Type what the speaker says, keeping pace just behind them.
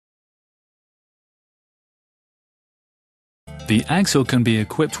The Axor can be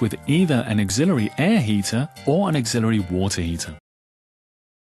equipped with either an auxiliary air heater or an auxiliary water heater.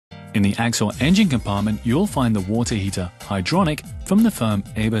 In the Axor engine compartment, you'll find the water heater Hydronic from the firm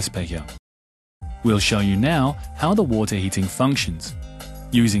Eberspächer. We'll show you now how the water heating functions,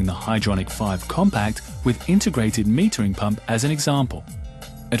 using the Hydronic 5 Compact with integrated metering pump as an example.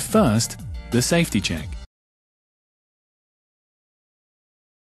 At first, the safety check.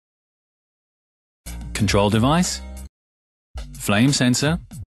 Control device, flame sensor,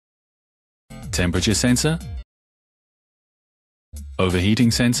 temperature sensor,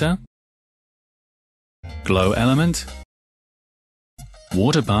 overheating sensor, glow element,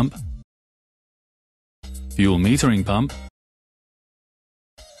 water pump, fuel metering pump,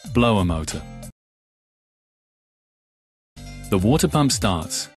 blower motor. The water pump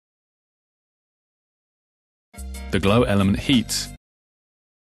starts. The glow element heats.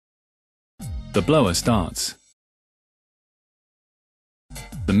 The blower starts.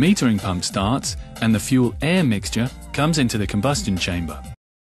 The metering pump starts and the fuel-air mixture comes into the combustion chamber.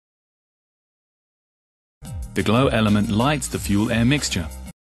 The glow element lights the fuel-air mixture.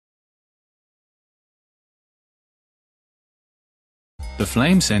 The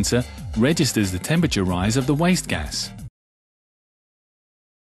flame sensor registers the temperature rise of the waste gas.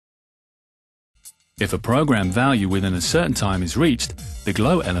 If a programmed value within a certain time is reached, the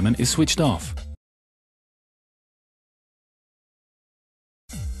glow element is switched off.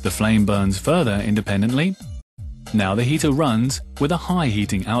 The flame burns further independently. Now the heater runs with a high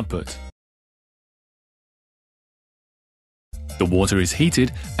heating output. The water is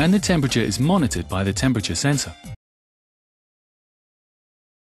heated and the temperature is monitored by the temperature sensor.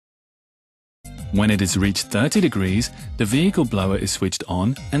 When it has reached 30 degrees, the vehicle blower is switched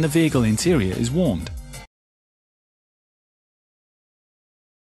on and the vehicle interior is warmed.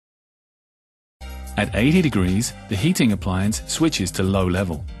 At 80 degrees, the heating appliance switches to low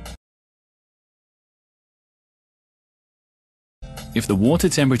level. If the water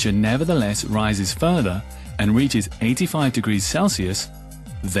temperature nevertheless rises further and reaches 85 degrees Celsius,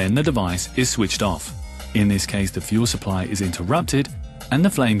 then the device is switched off. In this case, the fuel supply is interrupted and the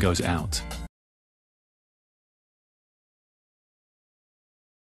flame goes out.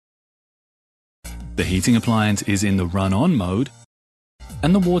 The heating appliance is in the run-on mode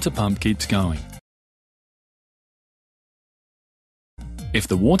and the water pump keeps going. If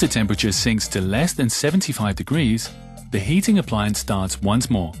the water temperature sinks to less than 75 degrees, the heating appliance starts once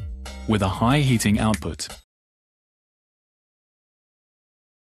more, with a high heating output.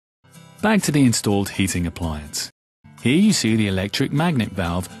 Back to the installed heating appliance. Here you see the electric magnet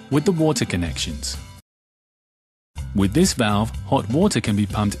valve with the water connections. With this valve, hot water can be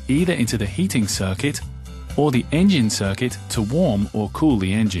pumped either into the heating circuit or the engine circuit to warm or cool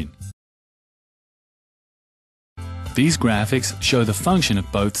the engine. These graphics show the function of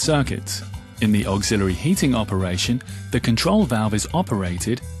both circuits. In the auxiliary heating operation, the control valve is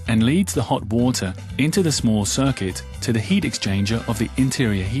operated and leads the hot water into the small circuit to the heat exchanger of the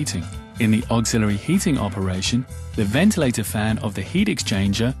interior heating. In the auxiliary heating operation, the ventilator fan of the heat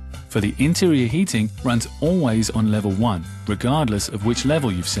exchanger for the interior heating runs always on level 1, regardless of which level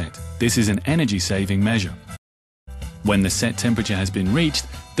you've set. This is an energy-saving measure. When the set temperature has been reached,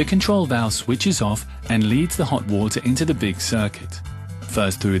 the control valve switches off and leads the hot water into the big circuit,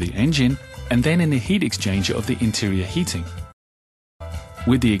 first through the engine and then in the heat exchanger of the interior heating.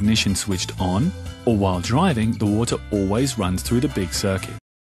 With the ignition switched on, or while driving, the water always runs through the big circuit.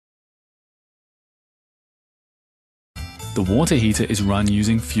 The water heater is run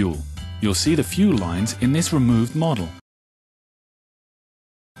using fuel. You'll see the fuel lines in this removed model.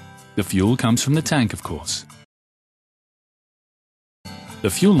 The fuel comes from the tank, of course. The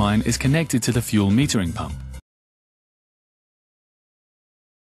fuel line is connected to the fuel metering pump.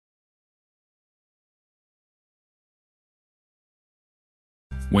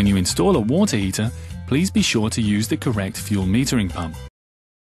 When you install a water heater, please be sure to use the correct fuel metering pump.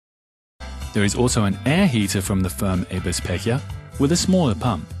 There is also an air heater from the firm Eberspächer with a smaller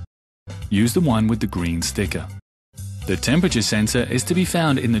pump. Use the one with the green sticker. The temperature sensor is to be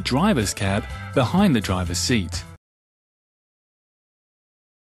found in the driver's cab behind the driver's seat.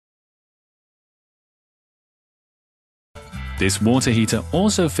 This water heater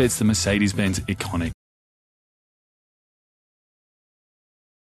also fits the Mercedes-Benz Econic